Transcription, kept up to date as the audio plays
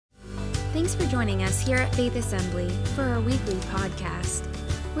Thanks for joining us here at Faith Assembly for our weekly podcast.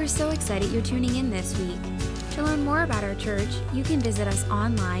 We're so excited you're tuning in this week. To learn more about our church, you can visit us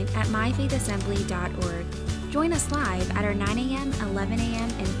online at myfaithassembly.org. Join us live at our 9 a.m., 11 a.m.,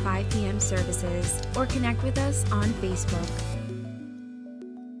 and 5 p.m. services, or connect with us on Facebook.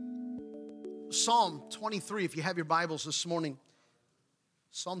 Psalm 23, if you have your Bibles this morning.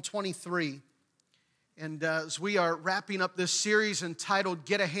 Psalm 23. And as we are wrapping up this series entitled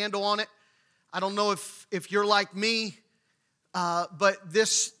Get a Handle on It, I don't know if you're like me, but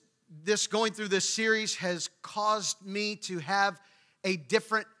this going through this series has caused me to have a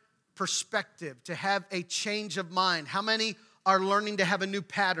different perspective, to have a change of mind. How many are learning to have a new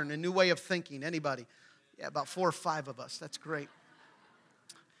pattern, a new way of thinking? Anybody? Yeah, about 4 or 5 of us. That's great.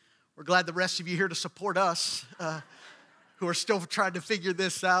 We're glad the rest of you here to support us who are still trying to figure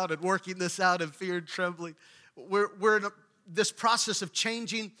this out and working this out in fear and trembling. We're in this process of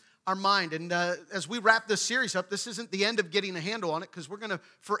changing our mind. And as we wrap this series up, this isn't the end of getting a handle on it, because we're going to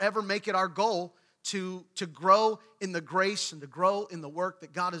forever make it our goal to grow in the grace and to grow in the work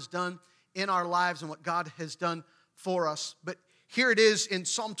that God has done in our lives and what God has done for us. But here it is in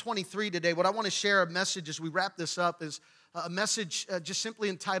Psalm 23 today. What I want to share a message as we wrap this up is a message just simply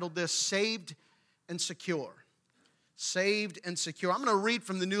entitled this, Saved and Secure. Saved and secure. I'm going to read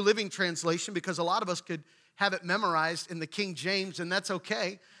from the New Living Translation because a lot of us could have it memorized in the King James, and that's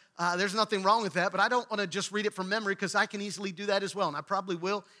okay. There's nothing wrong with that, but I don't want to just read it from memory because I can easily do that as well, and I probably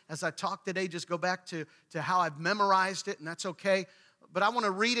will as I talk today, just go back to how I've memorized it, and that's okay. But I want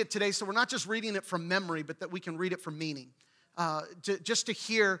to read it today so we're not just reading it from memory, but that we can read it from meaning. Just to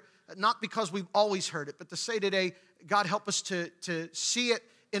hear, not because we've always heard it, but to say today, God help us to see it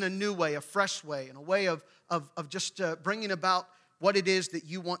in a new way, a fresh way, in a way of just bringing about what it is that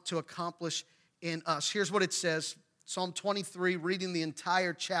you want to accomplish in us. Here's what it says, Psalm 23, reading the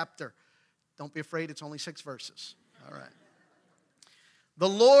entire chapter. Don't be afraid, it's only 6 verses. All right. The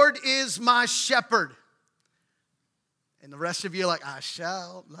Lord is my shepherd. And the rest of you are like, I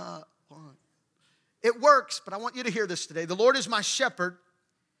shall not want. It works, but I want you to hear this today. The Lord is my shepherd.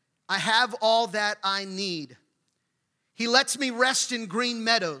 I have all that I need. He lets me rest in green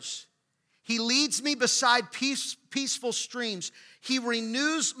meadows. He leads me beside peaceful streams. He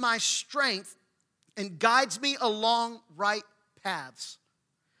renews my strength and guides me along right paths,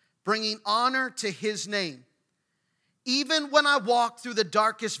 bringing honor to His name. Even when I walk through the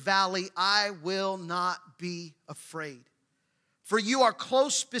darkest valley, I will not be afraid. For you are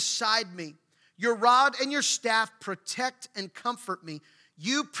close beside me. Your rod and your staff protect and comfort me.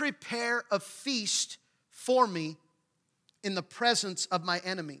 You prepare a feast for me in the presence of my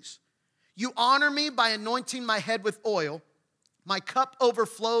enemies. You honor me by anointing my head with oil. My cup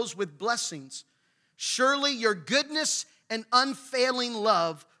overflows with blessings. Surely your goodness and unfailing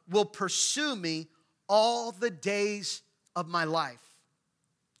love will pursue me all the days of my life,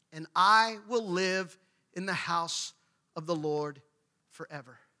 and I will live in the house of the Lord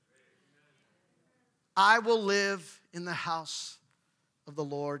forever. I will live in the house of the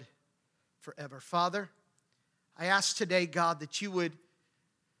Lord forever. Father, I ask today, God, that you would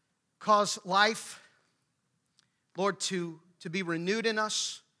cause life, Lord, to be renewed in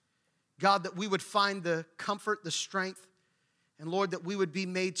us. God, that we would find the comfort, the strength, and Lord, that we would be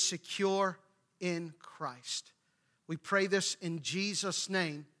made secure in Christ. We pray this in Jesus'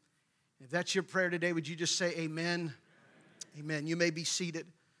 name. If that's your prayer today, would you just say amen? Amen. You may be seated.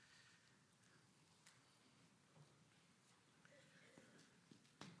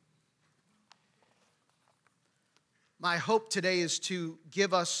 My hope today is to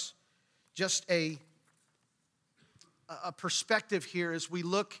give us just a perspective here as we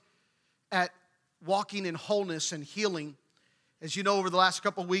look at walking in wholeness and healing. As you know, over the last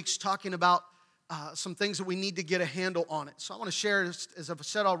couple of weeks, talking about some things that we need to get a handle on it. So I want to share, as I've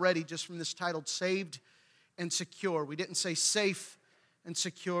said already, just from this title, Saved and Secure. We didn't say safe and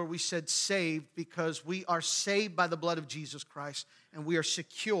secure. We said saved because we are saved by the blood of Jesus Christ, and we are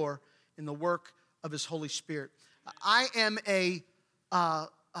secure in the work of His Holy Spirit. I am a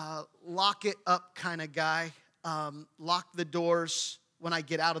lock it up kind of guy. Lock the doors when I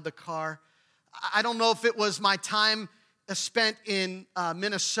get out of the car. I don't know if it was my time spent in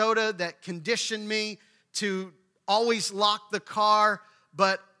Minnesota that conditioned me to always lock the car,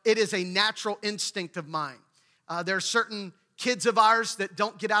 but it is a natural instinct of mine. There are certain kids of ours that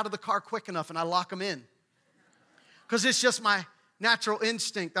don't get out of the car quick enough, and I lock them in because it's just my natural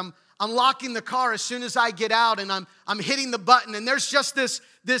instinct. I'm locking the car as soon as I get out, and I'm hitting the button, and there's just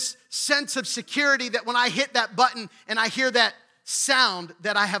this sense of security that when I hit that button and I hear that sound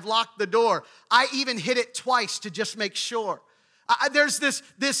that I have locked the door, I even hit it twice to just make sure. There's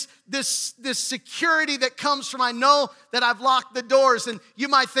this security that comes from, I know that I've locked the doors. And you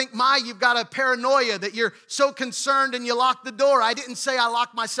might think, you've got a paranoia that you're so concerned and you lock the door. I didn't say I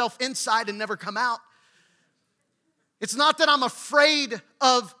lock myself inside and never come out. It's not that I'm afraid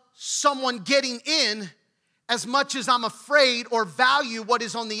of someone getting in as much as I'm afraid or value what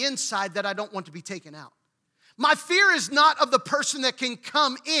is on the inside that I don't want to be taken out. My fear is not of the person that can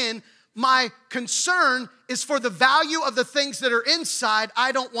come in. My concern is for the value of the things that are inside.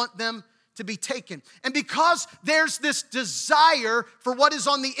 I don't want them to be taken. And because there's this desire for what is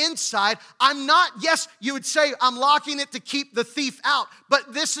on the inside, yes, you would say I'm locking it to keep the thief out.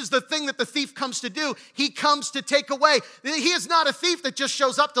 But this is the thing that the thief comes to do. He comes to take away. He is not a thief that just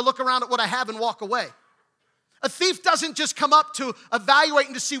shows up to look around at what I have and walk away. A thief doesn't just come up to evaluate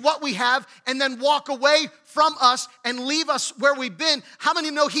and to see what we have and then walk away from us and leave us where we've been. How many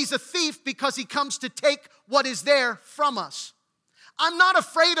know he's a thief because he comes to take what is there from us? I'm not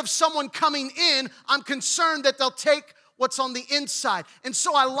afraid of someone coming in. I'm concerned that they'll take what's on the inside. And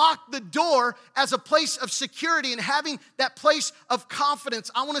so I lock the door as a place of security and having that place of confidence.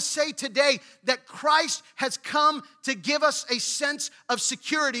 I want to say today that Christ has come to give us a sense of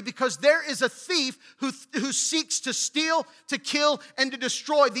security because there is a thief who seeks to steal, to kill, and to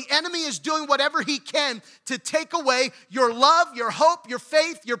destroy. The enemy is doing whatever he can to take away your love, your hope, your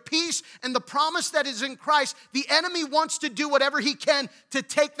faith, your peace, and the promise that is in Christ. The enemy wants to do whatever he can to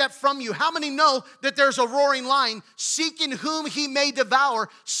take that from you. How many know that there's a roaring lion seeking whom he may devour,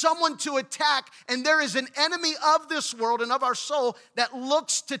 someone to attack, and there is an enemy of this world and of our soul that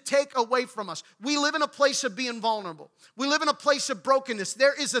looks to take away from us. We live in a place of being vulnerable. We live in a place of brokenness.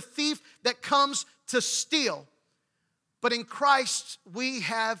 There is a thief that comes to steal. But in Christ, we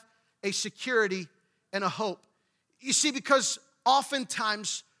have a security and a hope. You see, because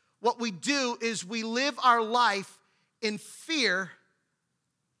oftentimes what we do is we live our life in fear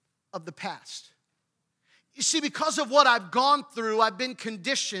of the past. You see, because of what I've gone through, I've been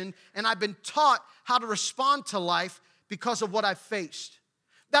conditioned and I've been taught how to respond to life because of what I've faced.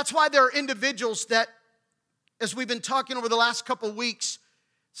 That's why there are individuals that, as we've been talking over the last couple of weeks,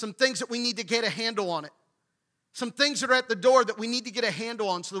 some things that we need to get a handle on it. Some things that are at the door that we need to get a handle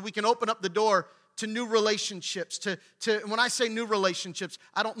on so that we can open up the door to new relationships. When I say new relationships,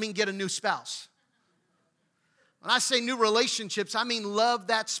 I don't mean get a new spouse. When I say new relationships, I mean love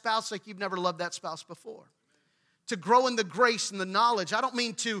that spouse like you've never loved that spouse before. To grow in the grace and the knowledge. I don't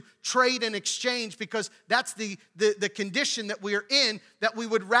mean to trade and exchange because that's the condition that we are in, that we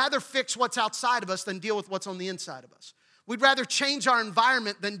would rather fix what's outside of us than deal with what's on the inside of us. We'd rather change our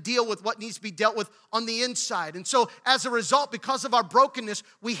environment than deal with what needs to be dealt with on the inside. And so as a result, because of our brokenness,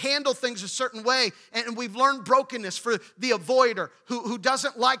 we handle things a certain way. And we've learned brokenness for the avoider who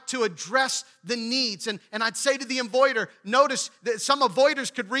doesn't like to address the needs. And I'd say to the avoider, notice that some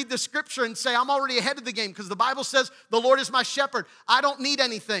avoiders could read the scripture and say, I'm already ahead of the game because the Bible says, the Lord is my shepherd. I don't need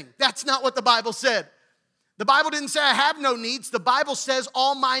anything. That's not what the Bible said. The Bible didn't say I have no needs. The Bible says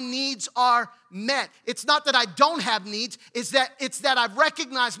all my needs are met. It's not that I don't have needs. It's that I've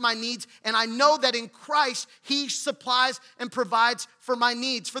recognized my needs and I know that in Christ, He supplies and provides for my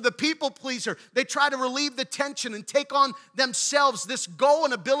needs. For the people pleaser, they try to relieve the tension and take on themselves this goal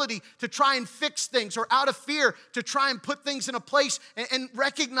and ability to try and fix things, or out of fear to try and put things in a place, and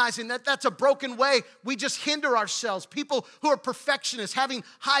recognizing that that's a broken way, we just hinder ourselves. People who are perfectionists, having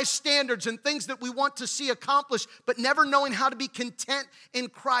high standards and things that we want to see accomplished, but never knowing how to be content in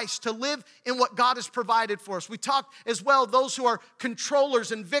Christ, to live in what God has provided for us. We talked as well, those who are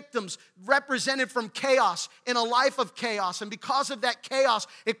controllers and victims, represented from chaos in a life of chaos. And because of that chaos,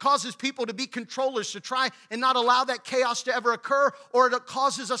 it causes people to be controllers, to try and not allow that chaos to ever occur, or it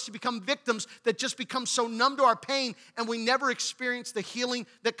causes us to become victims that just become so numb to our pain and we never experience the healing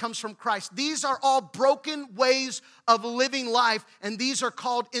that comes from Christ. These are all broken ways of living life, and these are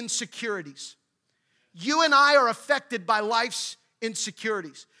called insecurities. You and I are affected by life's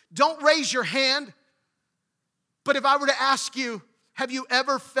insecurities. Don't raise your hand, but if I were to ask you, have you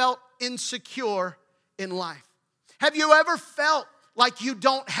ever felt insecure in life? Have you ever felt like you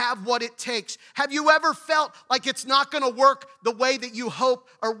don't have what it takes? Have you ever felt like it's not going to work the way that you hope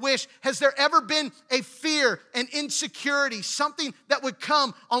or wish? Has there ever been a fear and insecurity, something that would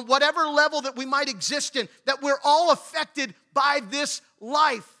come on whatever level that we might exist in, that we're all affected by this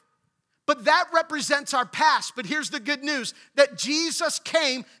life? But that represents our past. But here's the good news, that Jesus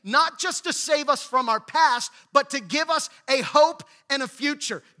came not just to save us from our past, but to give us a hope and a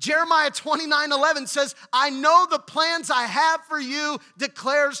future. Jeremiah 29:11 says, I know the plans I have for you,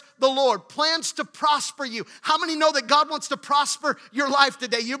 declares the Lord. Plans to prosper you. How many know that God wants to prosper your life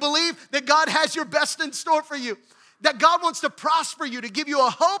today? You believe that God has your best in store for you? That God wants to prosper you, to give you a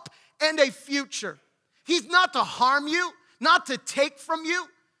hope and a future. He's not to harm you, not to take from you.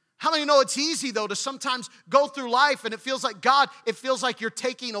 How many know it's easy, though, to sometimes go through life and it feels like, God, it feels like you're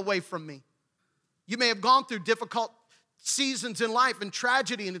taking away from me. You may have gone through difficult seasons in life and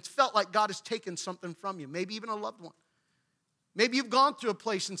tragedy, and it's felt like God has taken something from you, maybe even a loved one. Maybe you've gone through a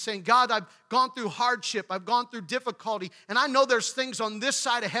place and saying, God, I've gone through hardship, I've gone through difficulty, and I know there's things on this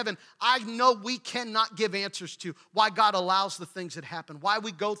side of heaven I know we cannot give answers to, why God allows the things that happen, why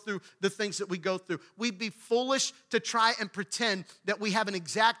we go through the things that we go through. We'd be foolish to try and pretend that we have an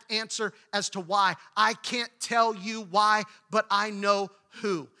exact answer as to why. I can't tell you why, but I know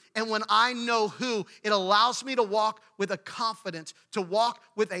who. And when I know who, it allows me to walk with a confidence, to walk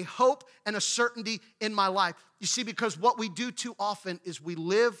with a hope and a certainty in my life. You see, because what we do too often is we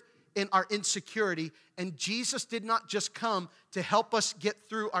live in our insecurity, and Jesus did not just come to help us get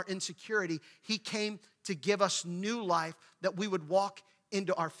through our insecurity. He came to give us new life that we would walk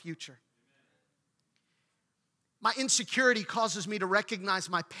into our future. My insecurity causes me to recognize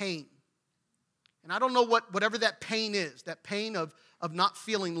my pain. And I don't know whatever that pain is, that pain of not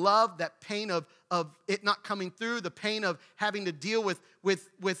feeling love, that pain of it not coming through, the pain of having to deal with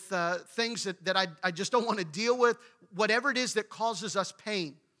things that I just don't want to deal with, whatever it is that causes us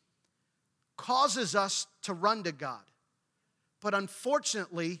pain, causes us to run to God. But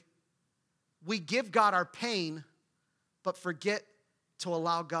unfortunately, we give God our pain, but forget to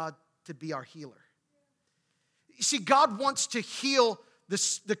allow God to be our healer. You see, God wants to heal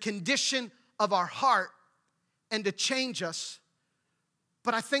the condition of our heart and to change us.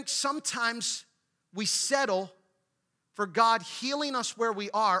 But I think sometimes we settle for God healing us where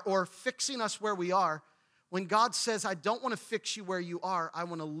we are or fixing us where we are, when God says, I don't want to fix you where you are. I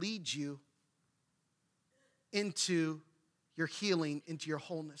want to lead you into your healing, into your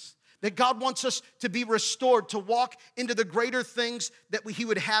wholeness. That God wants us to be restored, to walk into the greater things that He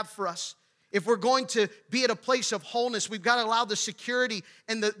would have for us. If we're going to be at a place of wholeness, we've got to allow the security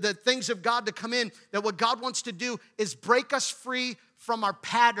and the things of God to come in. That what God wants to do is break us free from our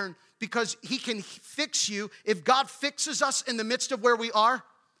pattern, because He can fix you. If God fixes us in the midst of where we are,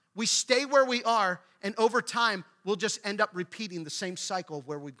 we stay where we are, and over time, we'll just end up repeating the same cycle of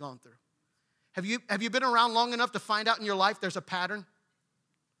where we've gone through. Have you been around long enough to find out in your life there's a pattern?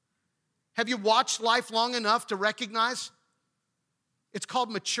 Have you watched life long enough to recognize? It's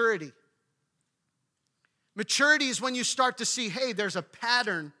called maturity. Maturity is when you start to see, hey, there's a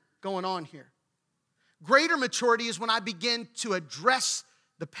pattern going on here. Greater maturity is when I begin to address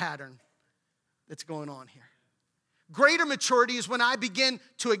the pattern that's going on here. Greater maturity is when I begin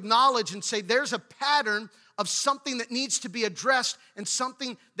to acknowledge and say, there's a pattern of something that needs to be addressed and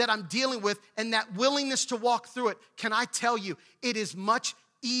something that I'm dealing with, and that willingness to walk through it. Can I tell you, it is much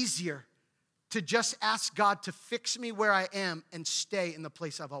easier to just ask God to fix me where I am and stay in the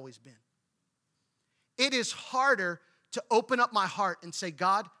place I've always been. It is harder to open up my heart and say,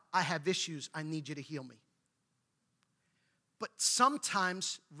 God, I have issues. I need you to heal me. But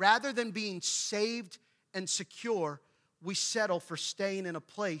sometimes, rather than being saved and secure, we settle for staying in a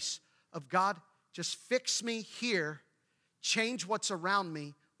place of, God, just fix me here, change what's around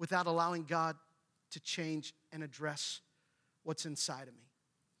me, without allowing God to change and address what's inside of me.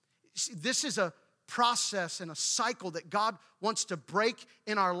 See, this is a process and a cycle that God wants to break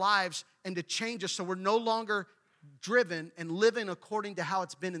in our lives and to change us, so we're no longer driven and living according to how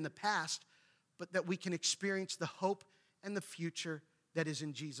it's been in the past, but that we can experience the hope and the future that is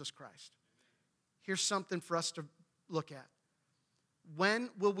in Jesus Christ. Here's something for us to look at. When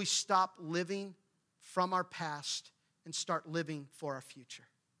will we stop living from our past and start living for our future?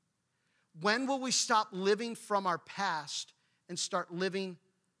 When will we stop living from our past and start living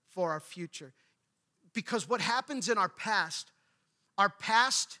for our future? Because what happens in our past,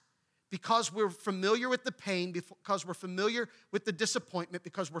 because we're familiar with the pain, because we're familiar with the disappointment,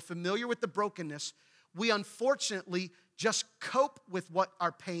 because we're familiar with the brokenness, we unfortunately just cope with what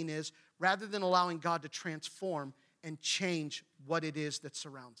our pain is rather than allowing God to transform and change what it is that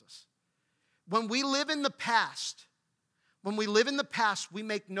surrounds us. When we live in the past, we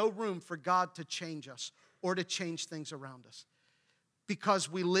make no room for God to change us or to change things around us.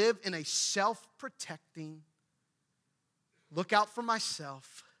 Because we live in a self-protecting, look out for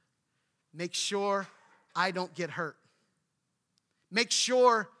myself, make sure I don't get hurt. Make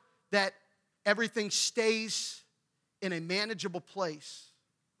sure that everything stays in a manageable place.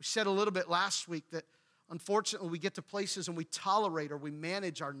 We said a little bit last week that unfortunately we get to places and we tolerate or we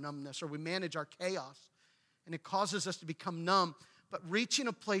manage our numbness or we manage our chaos, and it causes us to become numb. But reaching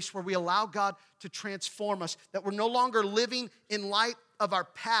a place where we allow God to transform us, that we're no longer living in light of our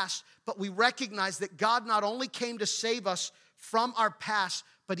past, but we recognize that God not only came to save us from our past,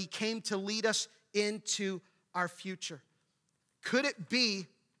 but he came to lead us into our future. Could it be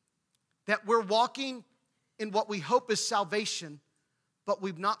that we're walking in what we hope is salvation, but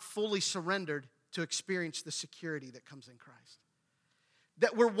we've not fully surrendered to experience the security that comes in Christ?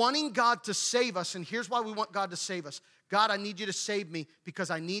 That we're wanting God to save us, and here's why we want God to save us. God, I need you to save me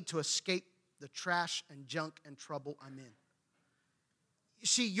because I need to escape the trash and junk and trouble I'm in. You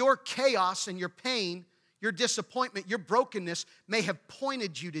see, your chaos and your pain, your disappointment, your brokenness may have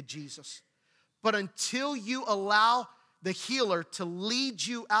pointed you to Jesus. But until you allow the healer to lead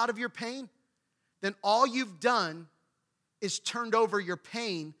you out of your pain, then all you've done is turned over your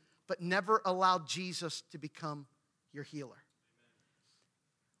pain, but never allowed Jesus to become your healer.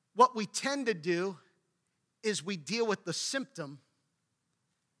 What we tend to do is we deal with the symptom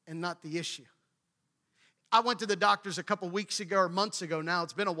and not the issue. I went to the doctors a couple weeks ago, or months ago now,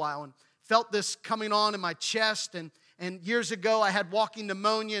 it's been a while, and felt this coming on in my chest, and years ago I had walking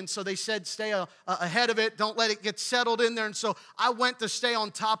pneumonia, and so they said stay ahead of it, don't let it get settled in there, and so I went to stay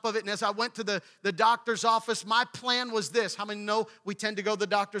on top of it, and as I went to the doctor's office, my plan was this. How many know we tend to go to the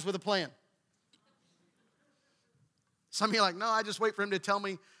doctors with a plan? Some of you are like, no, I just wait for him to tell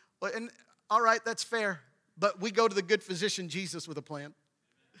me. And all right, that's fair. But we go to the good physician, Jesus, with a plan.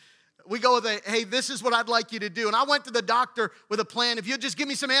 We go with hey, this is what I'd like you to do. And I went to the doctor with a plan. If you'll just give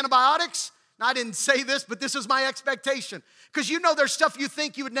me some antibiotics. And I didn't say this, but this is my expectation. Because you know there's stuff you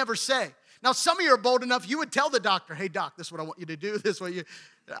think you would never say. Now, some of you are bold enough, you would tell the doctor, hey, doc, this is what I want you to do. This is what you...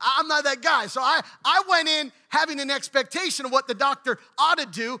 I'm not that guy. So I went in having an expectation of what the doctor ought to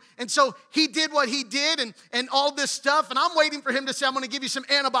do. And so he did what he did and all this stuff. And I'm waiting for him to say, I'm going to give you some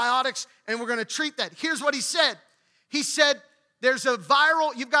antibiotics and we're going to treat that. Here's what he said. He said,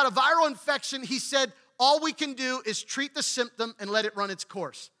 you've got a viral infection. He said, all we can do is treat the symptom and let it run its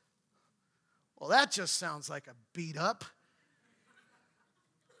course. Well, that just sounds like a beat up.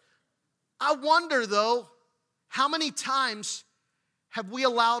 I wonder, though, how many times have we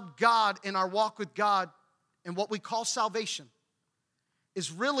allowed God in our walk with God and what we call salvation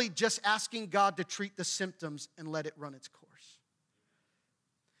is really just asking God to treat the symptoms and let it run its course.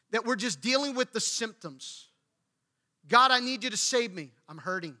 That we're just dealing with the symptoms. God, I need you to save me. I'm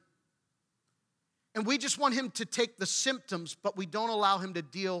hurting. And we just want him to take the symptoms, but we don't allow him to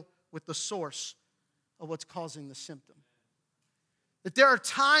deal with the source of what's causing the symptom. That there are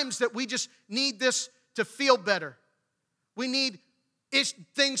times that we just need this to feel better. We need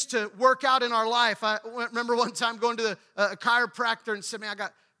things to work out in our life. I remember one time going to a chiropractor and said, man, I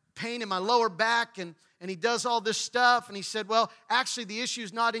got pain in my lower back, and he does all this stuff. And he said, well, actually, the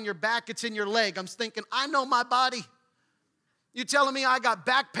issue's not in your back, it's in your leg. I'm thinking, I know my body. You're telling me I got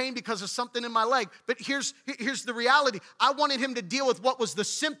back pain because of something in my leg. But here's the reality. I wanted him to deal with what was the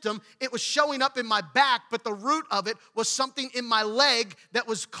symptom. It was showing up in my back, but the root of it was something in my leg that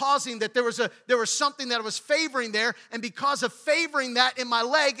was causing that there was something that was favoring there. And because of favoring that in my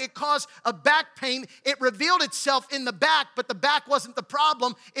leg, it caused a back pain. It revealed itself in the back, but the back wasn't the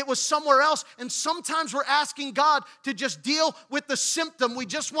problem. It was somewhere else. And sometimes we're asking God to just deal with the symptom. We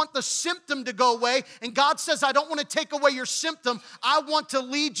just want the symptom to go away. And God says, I don't want to take away your symptom. I want to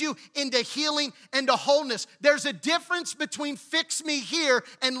lead you into healing and to wholeness. There's a difference between fix me here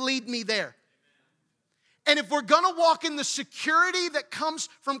and lead me there. And if we're going to walk in the security that comes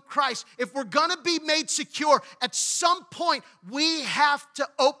from Christ, if we're going to be made secure, at some point we have to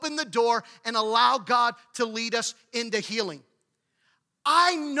open the door and allow God to lead us into healing.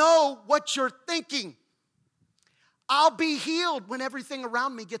 I know what you're thinking. I'll be healed when everything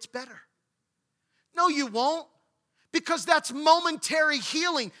around me gets better. No, you won't. Because that's momentary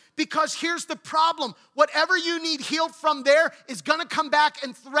healing. Because here's the problem. Whatever you need healed from there is going to come back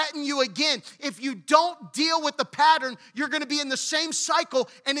and threaten you again. If you don't deal with the pattern, you're going to be in the same cycle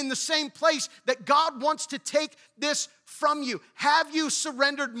and in the same place that God wants to take this from you. Have you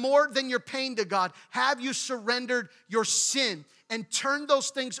surrendered more than your pain to God? Have you surrendered your sin? And turn those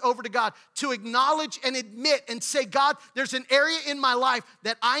things over to God, to acknowledge and admit and say, God, there's an area in my life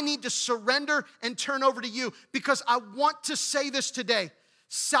that I need to surrender and turn over to you. Because I want to say this today.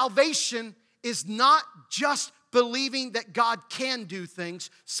 Salvation is not just believing that God can do things.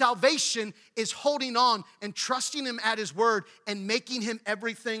 Salvation is holding on and trusting him at his word and making him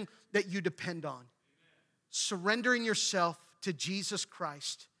everything that you depend on. Surrendering yourself to Jesus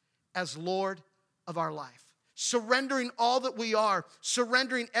Christ as Lord of our life. Surrendering all that we are,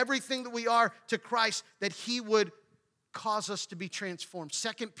 surrendering everything that we are to Christ, that he would cause us to be transformed.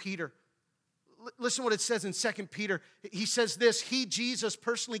 2 Peter, Listen what it says in 2 Peter. He says this, He, Jesus,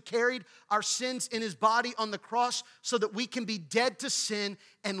 personally carried our sins in His body on the cross so that we can be dead to sin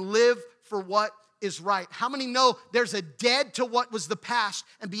and live for what is right. How many know there's a dead to what was the past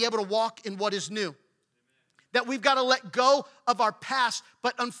and be able to walk in what is new? That we've got to let go of our past,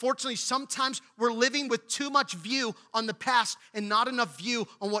 but unfortunately, sometimes we're living with too much view on the past and not enough view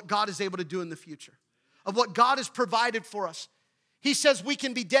on what God is able to do in the future, of what God has provided for us. He says we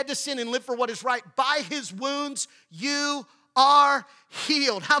can be dead to sin and live for what is right. By His wounds, you are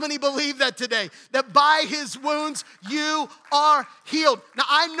healed. How many believe that today? That by His wounds, you are healed. Now,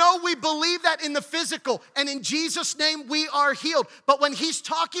 I know we believe that in the physical, and in Jesus' name, we are healed. But when He's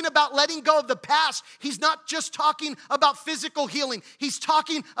talking about letting go of the past, He's not just talking about physical healing. He's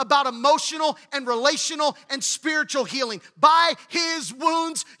talking about emotional and relational and spiritual healing. By His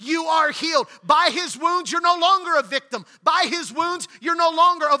wounds, you are healed. By His wounds, you're no longer a victim. By His wounds, you're no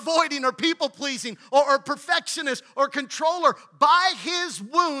longer avoiding or people-pleasing or perfectionist or controller. By His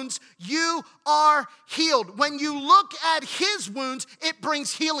wounds, you are healed. When you look at His wounds, it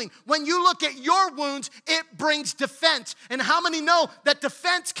brings healing. When you look at your wounds, it brings defense. And how many know that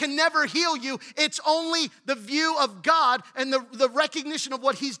defense can never heal you? It's only the view of God and the recognition of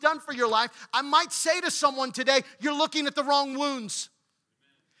what He's done for your life. I might say to someone today, you're looking at the wrong wounds.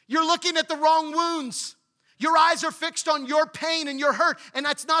 You're looking at the wrong wounds. Your eyes are fixed on your pain and your hurt. And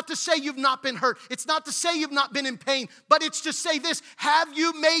that's not to say you've not been hurt. It's not to say you've not been in pain. But it's to say this, have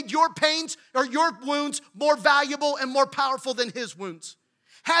you made your pains or your wounds more valuable and more powerful than His wounds?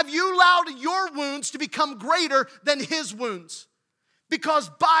 Have you allowed your wounds to become greater than His wounds?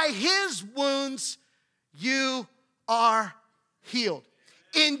 Because by His wounds, you are healed.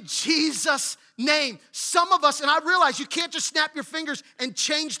 In Jesus' name. Some of us, and I realize you can't just snap your fingers and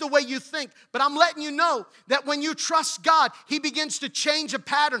change the way you think, but I'm letting you know that when you trust God, He begins to change a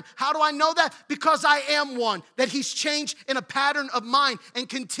pattern. How do I know that? Because I am one, that He's changed in a pattern of mine and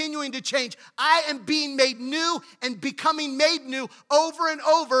continuing to change. I am being made new and becoming made new over and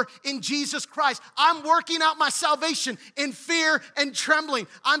over in Jesus Christ. I'm working out my salvation in fear and trembling.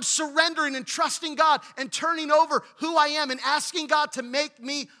 I'm surrendering and trusting God and turning over who I am and asking God to make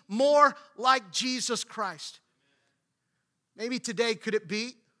me more like Jesus Christ. Maybe today, could it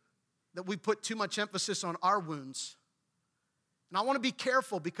be that we put too much emphasis on our wounds? And I want to be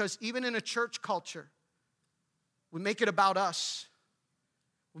careful because even in a church culture, we make it about us.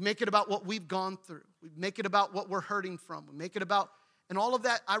 We make it about what we've gone through. We make it about what we're hurting from. We make it about, and all of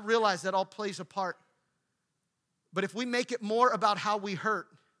that, I realize that all plays a part. But if we make it more about how we hurt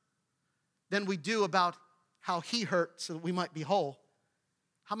than we do about how He hurt so that we might be whole,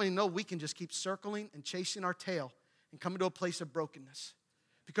 how many know we can just keep circling and chasing our tail and come into a place of brokenness?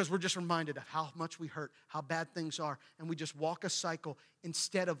 Because we're just reminded of how much we hurt, how bad things are, and we just walk a cycle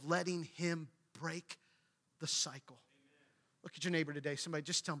instead of letting Him break the cycle. Amen. Look at your neighbor today. Somebody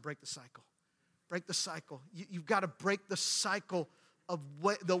just tell him, break the cycle. Break the cycle. You've got to break the cycle of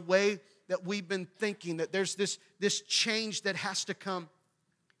the way that we've been thinking, that there's this change that has to come.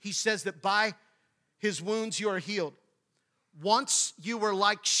 He says that by His wounds you are healed. Once you were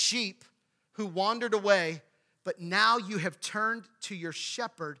like sheep who wandered away, but now you have turned to your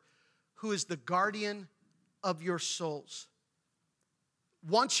shepherd, who is the guardian of your souls.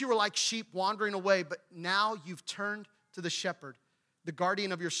 Once you were like sheep wandering away, but now you've turned to the shepherd, the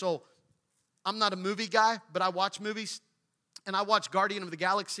guardian of your soul. I'm not a movie guy, but I watch movies, and I watch Guardian of the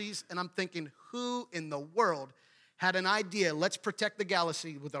Galaxies, and I'm thinking, who in the world had an idea, let's protect the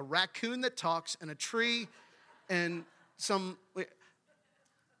galaxy with a raccoon that talks and a tree and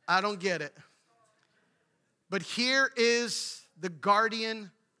I don't get it. But here is the guardian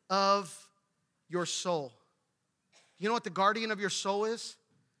of your soul. You know what the guardian of your soul is?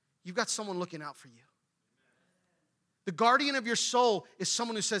 You've got someone looking out for you. The guardian of your soul is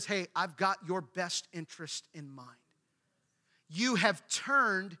someone who says, hey, I've got your best interest in mind. You have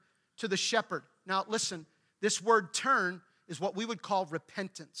turned to the shepherd. Now listen, this word turn is what we would call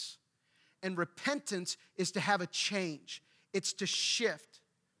repentance. And repentance is to have a change. It's to shift.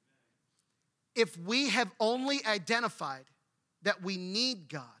 If we have only identified that we need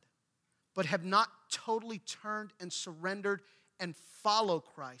God, but have not totally turned and surrendered and follow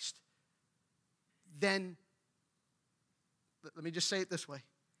Christ, then, let me just say it this way.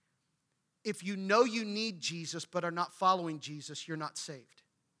 If you know you need Jesus but are not following Jesus, you're not saved.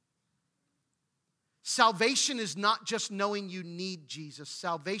 Salvation is not just knowing you need Jesus.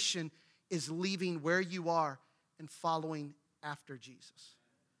 Salvation is leaving where you are and following after Jesus.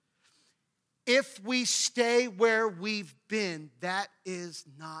 If we stay where we've been, that is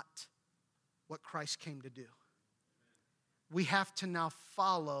not what Christ came to do. We have to now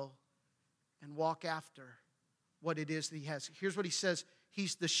follow and walk after what it is that he has. Here's what he says.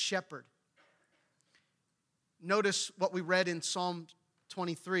 He's the shepherd. Notice what we read in Psalm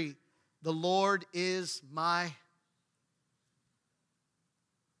 23. The Lord is my.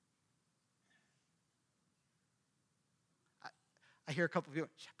 I hear a couple of you,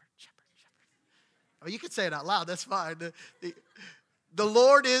 shepherd, shepherd, shepherd. Oh, you can say it out loud. That's fine. The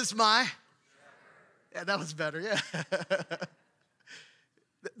Lord is my. Yeah, that was better. Yeah.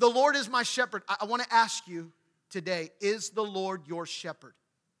 The Lord is my shepherd. I want to ask you today, is the Lord your shepherd?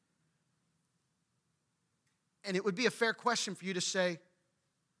 And it would be a fair question for you to say,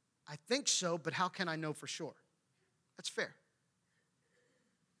 I think so, but how can I know for sure? That's fair.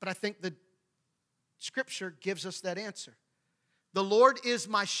 But I think the Scripture gives us that answer. The Lord is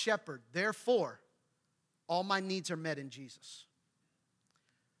my shepherd, therefore, all my needs are met in Jesus.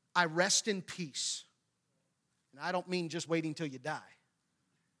 I rest in peace. And I don't mean just waiting till you die.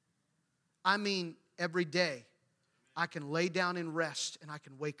 I mean every day I can lay down and rest and I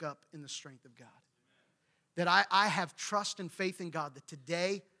can wake up in the strength of God. That I have trust and faith in God that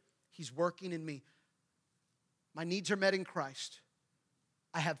today He's working in me. My needs are met in Christ.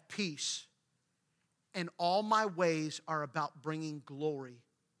 I have peace. And all my ways are about bringing glory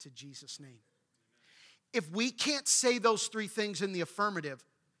to Jesus' name. If we can't say those three things in the affirmative,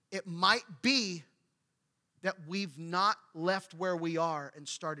 it might be that we've not left where we are and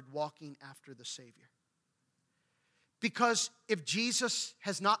started walking after the Savior. Because if Jesus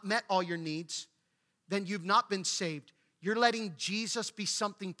has not met all your needs, then you've not been saved. You're letting Jesus be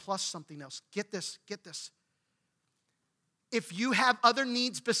something plus something else. Get this, get this. If you have other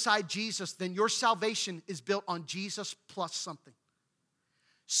needs beside Jesus, then your salvation is built on Jesus plus something.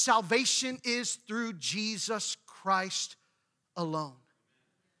 Salvation is through Jesus Christ alone.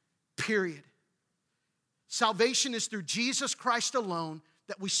 Period. Salvation is through Jesus Christ alone,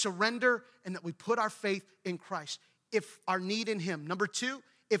 that we surrender and that we put our faith in Christ. If our need in Him. Number two,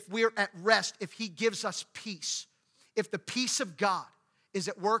 if we're at rest, if He gives us peace. If the peace of God is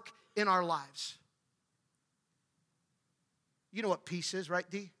at work in our lives. You know what peace is, right,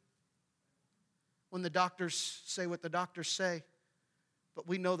 D? When the doctors say what the doctors say, but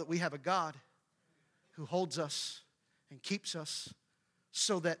we know that we have a God who holds us and keeps us,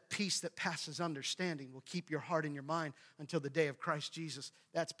 so that peace that passes understanding will keep your heart and your mind until the day of Christ Jesus.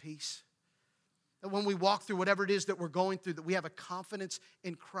 That's peace. That when we walk through whatever it is that we're going through, that we have a confidence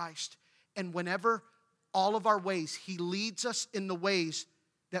in Christ. And whenever all of our ways, He leads us in the ways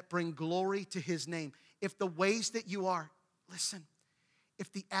that bring glory to His name. If the ways that you are, listen, if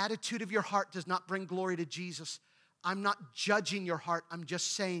the attitude of your heart does not bring glory to Jesus, I'm not judging your heart. I'm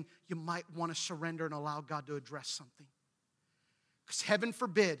just saying you might want to surrender and allow God to address something. Because heaven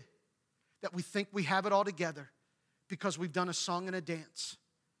forbid that we think we have it all together because we've done a song and a dance.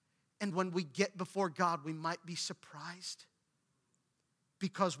 And when we get before God, we might be surprised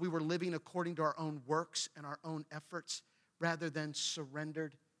because we were living according to our own works and our own efforts rather than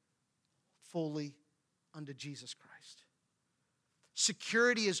surrendered fully unto Jesus Christ.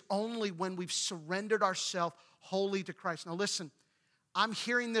 Security is only when we've surrendered ourselves wholly to Christ. Now listen, I'm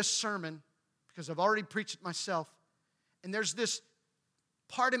hearing this sermon because I've already preached it myself, and there's this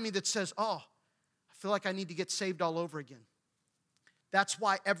part of me that says, oh, I feel like I need to get saved all over again. That's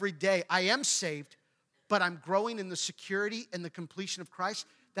why every day I am saved, but I'm growing in the security and the completion of Christ,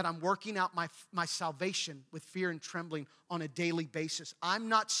 that I'm working out my salvation with fear and trembling on a daily basis. I'm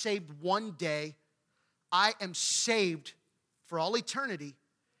not saved one day. I am saved for all eternity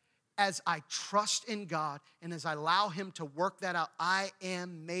as I trust in God and as I allow Him to work that out. I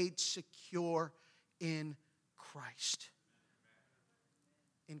am made secure in Christ.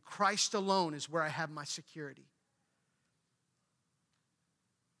 In Christ alone is where I have my security.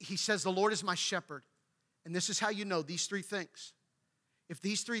 He says, the Lord is my shepherd. And this is how you know these three things. If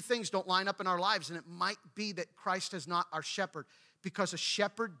these three things don't line up in our lives, then it might be that Christ is not our shepherd. Because a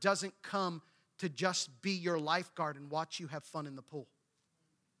shepherd doesn't come to just be your lifeguard and watch you have fun in the pool.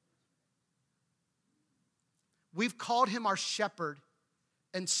 We've called Him our shepherd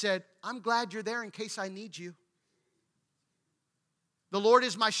and said, I'm glad you're there in case I need you. The Lord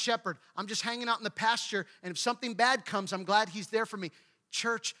is my shepherd. I'm just hanging out in the pasture, and if something bad comes, I'm glad He's there for me.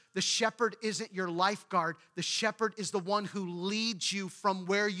 Church, the shepherd isn't your lifeguard. The shepherd is the one who leads you from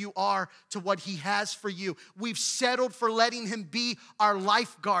where you are to what He has for you. We've settled for letting Him be our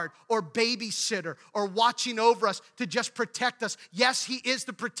lifeguard or babysitter or watching over us to just protect us. Yes, He is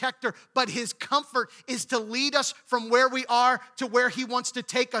the protector, but His comfort is to lead us from where we are to where He wants to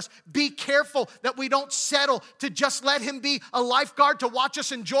take us. Be careful that we don't settle to just let Him be a lifeguard to watch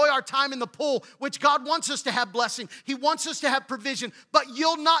us enjoy our time in the pool, which God wants us to have blessing. He wants us to have provision, but but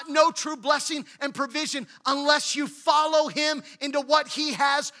you'll not know true blessing and provision unless you follow him into what he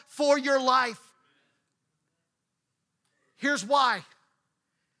has for your life. Here's why.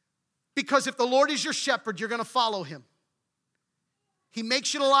 Because if the Lord is your shepherd, you're going to follow him. He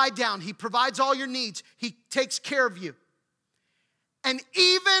makes you to lie down. He provides all your needs. He takes care of you. And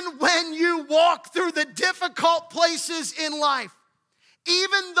even when you walk through the difficult places in life,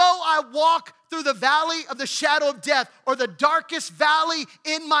 even though I walk through the valley of the shadow of death or the darkest valley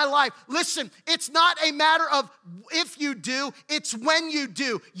in my life, listen, it's not a matter of if you do, it's when you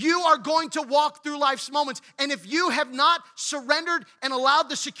do. You are going to walk through life's moments. And if you have not surrendered and allowed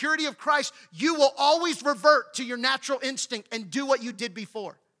the security of Christ, you will always revert to your natural instinct and do what you did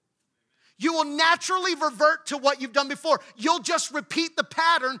before. You will naturally revert to what you've done before. You'll just repeat the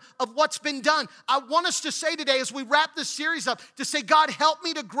pattern of what's been done. I want us to say today, as we wrap this series up, to say, God, help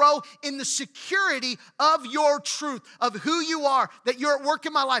me to grow in the security of your truth, of who you are, that you're at work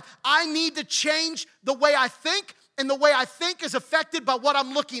in my life. I need to change the way I think, and the way I think is affected by what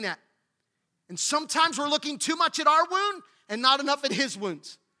I'm looking at. And sometimes we're looking too much at our wound and not enough at his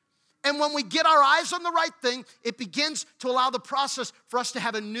wounds. And when we get our eyes on the right thing, it begins to allow the process for us to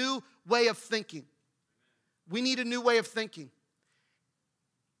have a new way of thinking. We need a new way of thinking.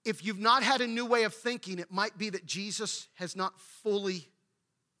 If you've not had a new way of thinking, it might be that Jesus has not fully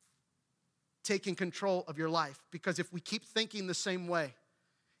taken control of your life. Because if we keep thinking the same way,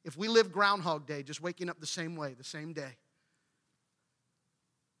 if we live Groundhog Day, just waking up the same way, the same day,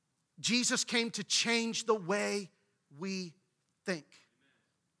 Jesus came to change the way we think.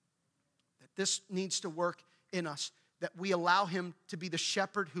 That this needs to work in us, that we allow him to be the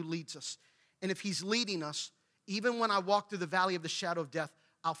shepherd who leads us. And if he's leading us, even when I walk through the valley of the shadow of death,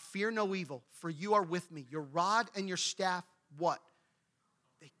 I'll fear no evil, for you are with me. Your rod and your staff, what?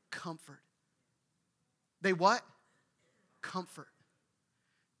 They comfort. They what? Comfort.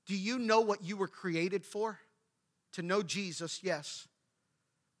 Do you know what you were created for? To know Jesus, yes.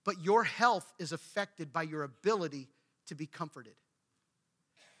 But your health is affected by your ability to be comforted.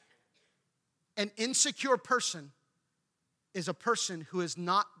 An insecure person is a person who has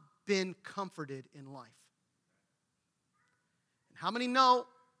not been comforted in life. And how many know,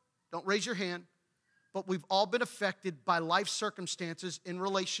 don't raise your hand, but we've all been affected by life circumstances in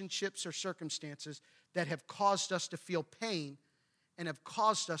relationships or circumstances that have caused us to feel pain and have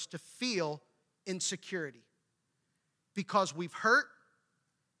caused us to feel insecurity. Because we've hurt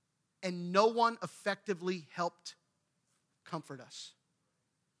and no one effectively helped comfort us.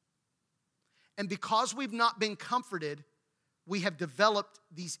 And because we've not been comforted, we have developed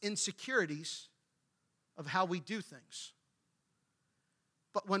these insecurities of how we do things.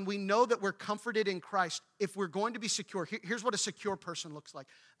 But when we know that we're comforted in Christ, if we're going to be secure, here's what a secure person looks like.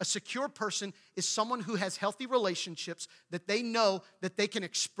 A secure person is someone who has healthy relationships, that they know that they can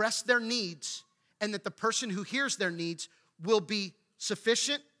express their needs, and that the person who hears their needs will be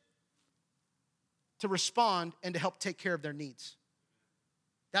sufficient to respond and to help take care of their needs.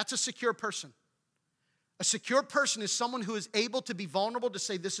 That's a secure person. A secure person is someone who is able to be vulnerable, to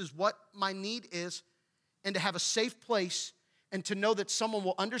say, this is what my need is, and to have a safe place, and to know that someone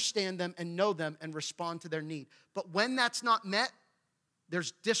will understand them and know them and respond to their need. But when that's not met,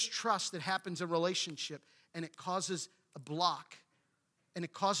 there's distrust that happens in relationship, and it causes a block, and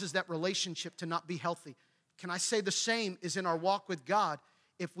it causes that relationship to not be healthy. Can I say the same is in our walk with God?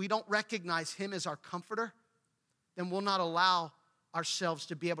 If we don't recognize him as our comforter, then we'll not allow ourselves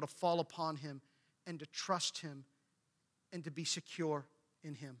to be able to fall upon him and to trust him and to be secure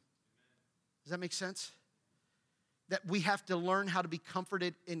in him. Does that make sense? That we have to learn how to be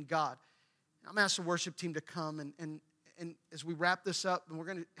comforted in God. I'm going to ask the worship team to come, and as we wrap this up, and we're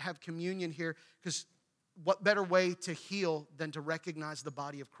going to have communion here, because what better way to heal than to recognize the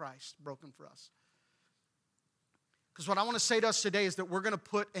body of Christ broken for us? Because what I want to say to us today is that we're going to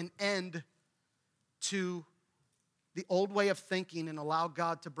put an end to the old way of thinking and allow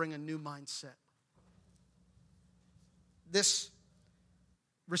God to bring a new mindset. This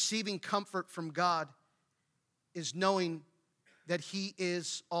receiving comfort from God is knowing that he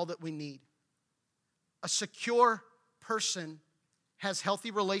is all that we need. A secure person has healthy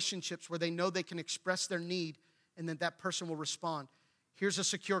relationships where they know they can express their need and then that person will respond. Here's a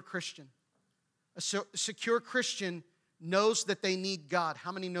secure Christian. A secure Christian knows that they need God.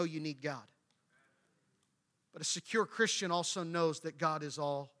 How many know you need God? But a secure Christian also knows that God is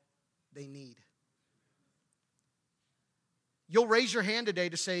all they need. You'll raise your hand today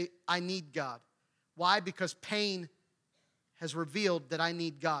to say, I need God. Why? Because pain has revealed that I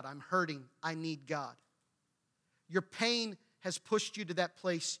need God. I'm hurting. I need God. Your pain has pushed you to that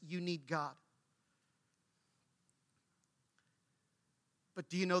place. You need God. But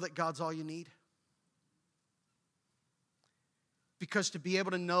do you know that God's all you need? Because to be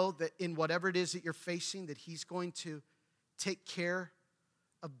able to know that in whatever it is that you're facing, that He's going to take care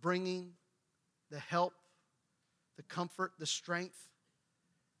of bringing the help, the comfort, the strength,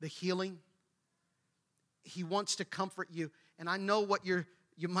 the healing. He wants to comfort you. And I know what you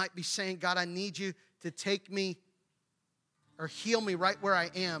might be saying, God, I need you to take me or heal me right where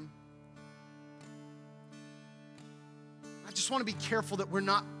I am. I just want to be careful that we're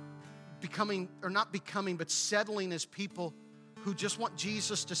not becoming, but settling as people who just want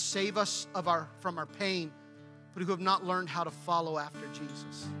Jesus to save us from our pain, but who have not learned how to follow after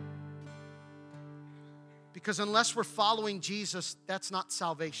Jesus. Because unless we're following Jesus, that's not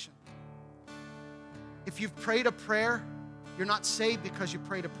salvation. If you've prayed a prayer, you're not saved because you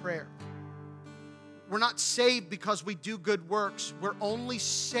prayed a prayer. We're not saved because we do good works. We're only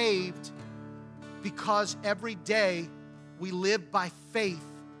saved because every day we live by faith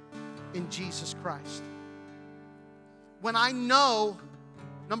in Jesus Christ. When I know,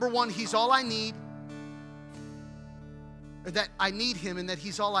 number one, He's all I need, or that I need Him and that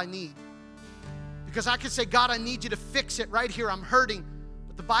He's all I need. Because I can say, God, I need you to fix it right here. I'm hurting.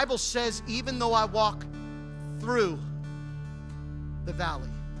 But the Bible says, even though I walk through the valley,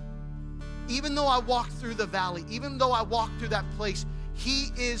 even though I walk through the valley, even though I walk through that place, He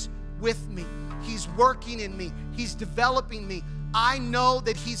is with me. He's working in me. He's developing me. I know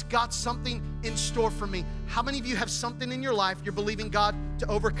that He's got something in store for me. How many of you have something in your life you're believing God to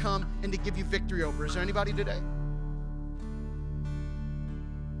overcome and to give you victory over? Is there anybody today?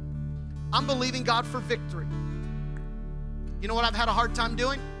 I'm believing God for victory. You know what I've had a hard time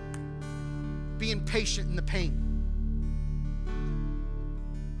doing? Being patient in the pain.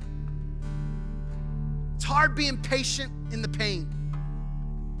 It's hard being patient in the pain.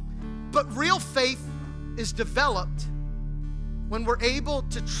 But real faith is developed when we're able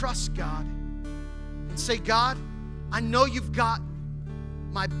to trust God and say, God, I know You've got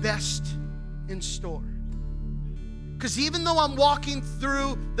my best in store. Because even though I'm walking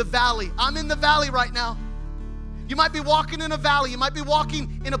through the valley, I'm in the valley right now. You might be walking in a valley. You might be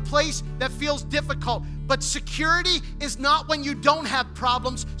walking in a place that feels difficult. But security is not when you don't have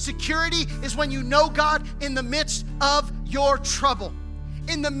problems. Security is when you know God in the midst of your trouble,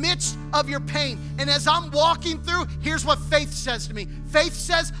 in the midst of your pain. And as I'm walking through, here's what faith says to me. Faith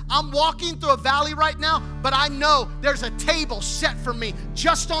says, I'm walking through a valley right now, but I know there's a table set for me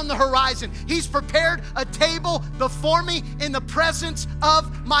just on the horizon. He's prepared a table before me in the presence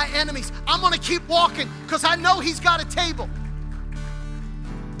of my enemies. I'm going to keep walking because I know He's got a table.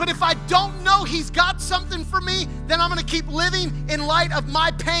 But if I don't know He's got something for me, then I'm going to keep living in light of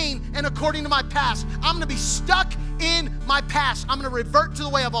my pain and according to my past. I'm going to be stuck in my past. I'm going to revert to the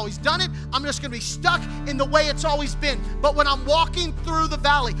way I've always done it. I'm just going to be stuck in the way it's always been. But when I'm walking through the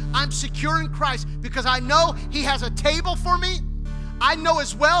valley, I'm secure in Christ because I know He has a table for me. I know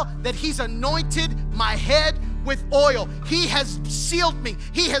as well that He's anointed my head with oil. He has sealed me.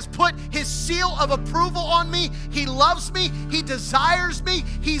 He has put His seal of approval on me. He loves me. He desires me.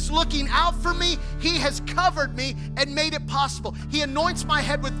 He's looking out for me. He has covered me and made it possible. He anoints my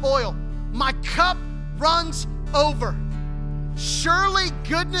head with oil. My cup runs over. Surely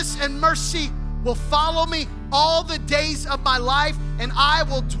goodness and mercy will follow me all the days of my life, and I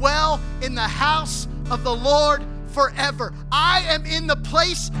will dwell in the house of the Lord forever. I am in the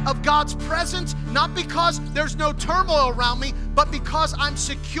place of God's presence, not because there's no turmoil around me, but because I'm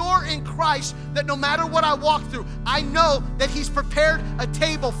secure in Christ, that no matter what I walk through, I know that He's prepared a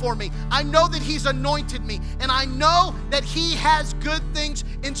table for me. I know that He's anointed me, and I know that He has good things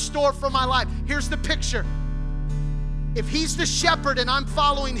in store for my life. Here's the picture. If He's the shepherd and I'm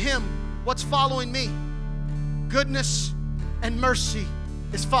following Him, what's following me? Goodness and mercy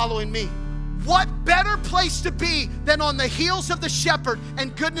is following me. What better place to be than on the heels of the shepherd,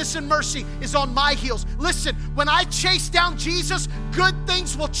 and goodness and mercy is on my heels. Listen, when I chase down Jesus, good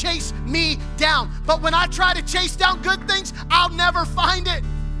things will chase me down. But when I try to chase down good things, I'll never find it.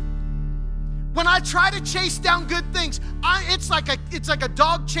 When I try to chase down good things, it's like a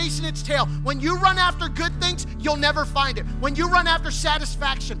dog chasing its tail. When you run after good things, you'll never find it. When you run after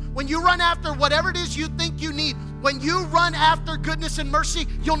satisfaction, when you run after whatever it is you think you need, when you run after goodness and mercy,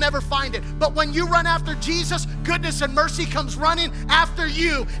 you'll never find it. But when you run after Jesus, goodness and mercy comes running after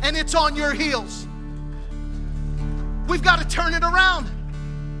you, and it's on your heels. We've got to turn it around.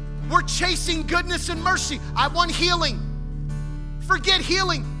 We're chasing goodness and mercy. I want healing. Forget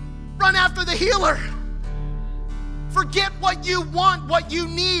healing. Run after the healer. Forget what you want, what you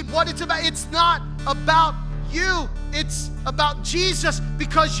need, what it's about. It's not about you. It's about Jesus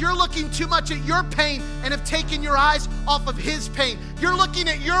because you're looking too much at your pain and have taken your eyes off of his pain. You're looking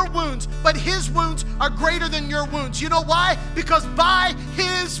at your wounds, but his wounds are greater than your wounds. You know why? Because by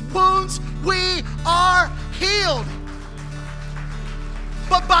his wounds we are healed.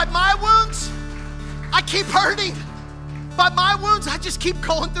 But by my wounds, I keep hurting. By my wounds, I just keep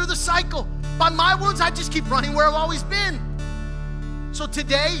going through the cycle. By my wounds, I just keep running where I've always been. So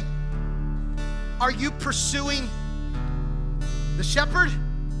today, are you pursuing the shepherd,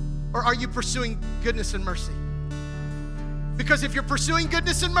 or are you pursuing goodness and mercy? Because if you're pursuing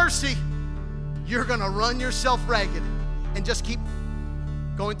goodness and mercy, you're gonna run yourself ragged and just keep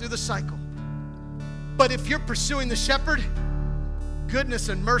going through the cycle. But if you're pursuing the shepherd, goodness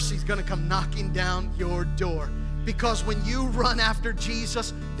and mercy is gonna come knocking down your door. Because when you run after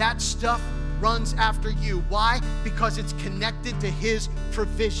Jesus, that stuff runs after you. Why? Because it's connected to his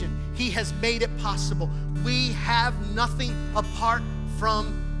provision. He has made it possible. We have nothing apart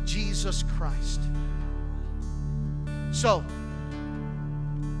from Jesus Christ. So,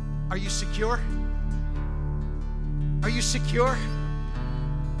 are you secure? Are you secure?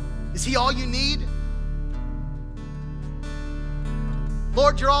 Is he all you need?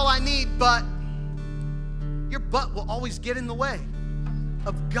 Lord, you're all I need, but your butt will always get in the way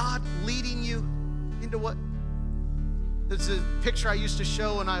of God leading you into what? There's a picture I used to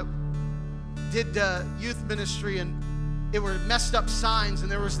show when I did youth ministry, and it were messed up signs,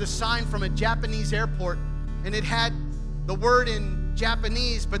 and there was this sign from a Japanese airport, and it had the word in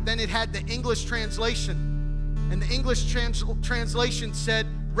Japanese, but then it had the English translation, and the English translation said,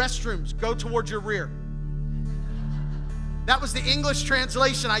 restrooms, go towards your rear. That was the English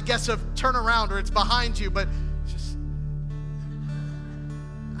translation, I guess, of turn around or it's behind you. But just,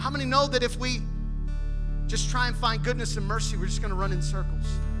 how many know that if we just try and find goodness and mercy, we're just going to run in circles?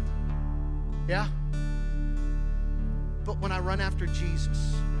 Yeah? But when I run after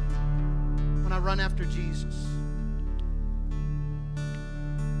Jesus,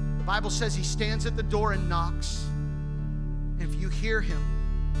 the Bible says he stands at the door and knocks. And if you hear him,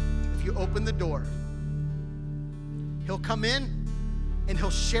 if you open the door, he'll come in and he'll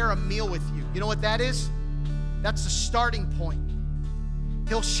share a meal with you. You know what that is? That's the starting point.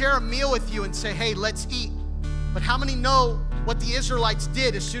 He'll share a meal with you and say, hey, let's eat. But how many know what the Israelites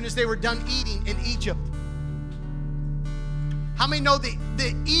did as soon as they were done eating in Egypt? How many know the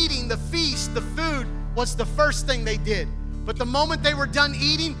eating, the feast, the food was the first thing they did? But the moment they were done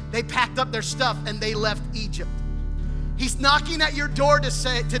eating, they packed up their stuff and they left Egypt. He's knocking at your door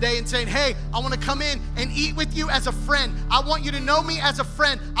today and saying, hey, I want to come in and eat with you as a friend. I want you to know me as a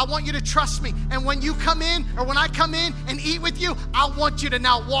friend. I want you to trust me. And when you come in, or when I come in and eat with you, I want you to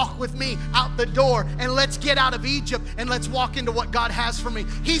now walk with me out the door, and let's get out of Egypt and let's walk into what God has for me.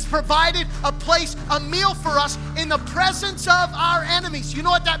 He's provided a place, a meal for us in the presence of our enemies. You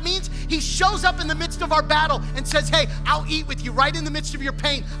know what that means? He shows up in the midst of our battle and says, hey, I'll eat with you right in the midst of your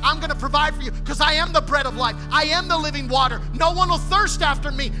pain. I'm going to provide for you because I am the bread of life. I am the living water. No one will thirst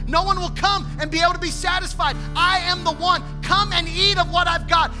after me. No one will come and be able to be satisfied. I am the one. Come and eat of what I've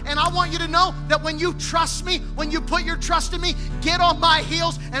got. And I want you to know that when you trust me, when you put your trust in me, get on my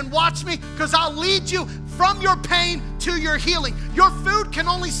heels and watch me, because I'll lead you from your pain to your healing. Your food can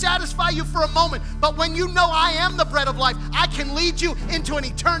only satisfy you for a moment, but when you know I am the bread of life, I can lead you into an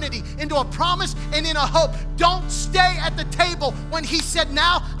eternity, into a promise, and in a hope. Don't stay at the table when he said,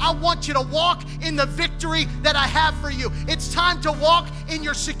 now I want you to walk in the victory that I have for you. It's time to walk in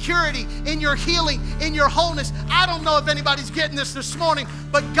your security, in your healing, in your wholeness. I don't know if anybody's getting this morning,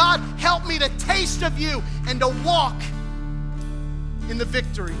 but God, help me to taste of you and to walk in the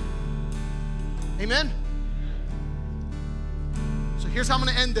victory. Amen? So here's how I'm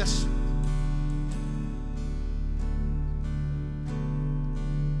going to end this.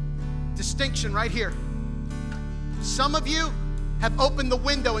 Distinction right here. Some of you have opened the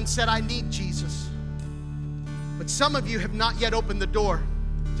window and said, I need Jesus. But some of you have not yet opened the door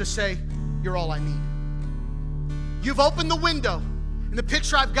to say, you're all I need. You've opened the window. And the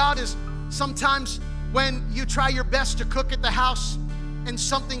picture I've got is sometimes when you try your best to cook at the house and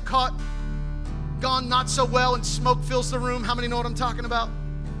something gone not so well and smoke fills the room. How many know what I'm talking about?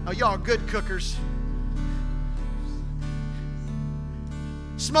 Oh, y'all are good cookers.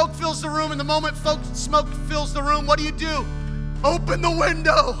 Smoke fills the room, and the moment smoke fills the room, what do? Open the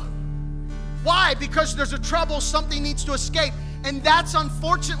window. Why? Because there's a trouble, something needs to escape. And that's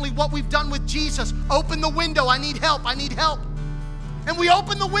unfortunately what we've done with Jesus. Open the window. I need help. I need help. And we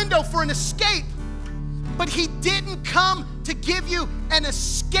open the window for an escape. But he didn't come to give you an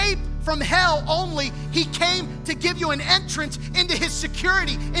escape from hell only. He came to give you an entrance into his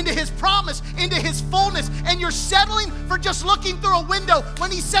security, into his promise, into his fullness. And you're settling for just looking through a window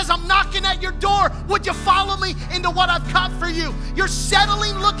when he says, I'm knocking at your door. Would you follow me into what I've got for you? You're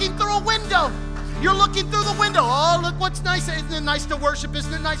settling looking through a window. You're looking through the window. Oh, look what's nice. Isn't it nice to worship?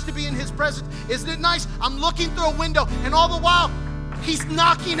 Isn't it nice to be in his presence? Isn't it nice? I'm looking through a window, and all the while, he's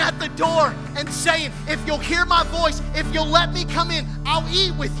knocking at the door and saying, if you'll hear my voice, if you'll let me come in, I'll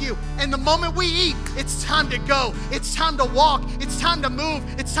eat with you. And the moment we eat, it's time to go. It's time to walk. It's time to move.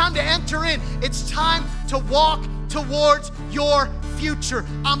 It's time to enter in. It's time to walk towards your future.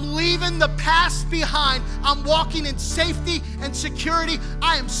 I'm leaving the past behind. I'm walking in safety and security.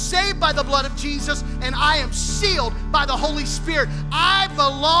 I am saved by the blood of Jesus, and I am sealed by the Holy Spirit. I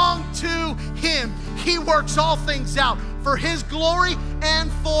belong to him. He works all things out for his glory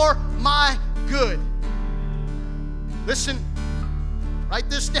and for my good. Listen, write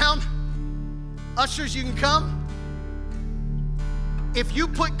this down. Ushers, you can come. If you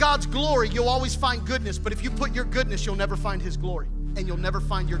put God's glory, you'll always find goodness. But if you put your goodness, you'll never find his glory. And you'll never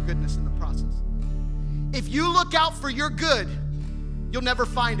find your goodness in the process. If you look out for your good, you'll never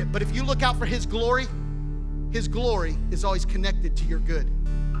find it. But if you look out for his glory is always connected to your good.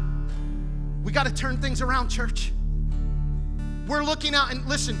 We got to turn things around, church. We're looking out, and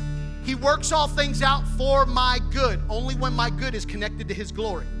listen, he works all things out for my good, only when my good is connected to his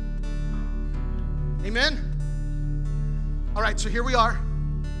glory. Amen? All right, so here we are.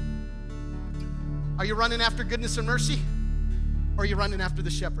 Are you running after goodness and mercy, or are you running after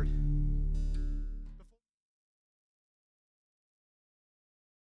the shepherd?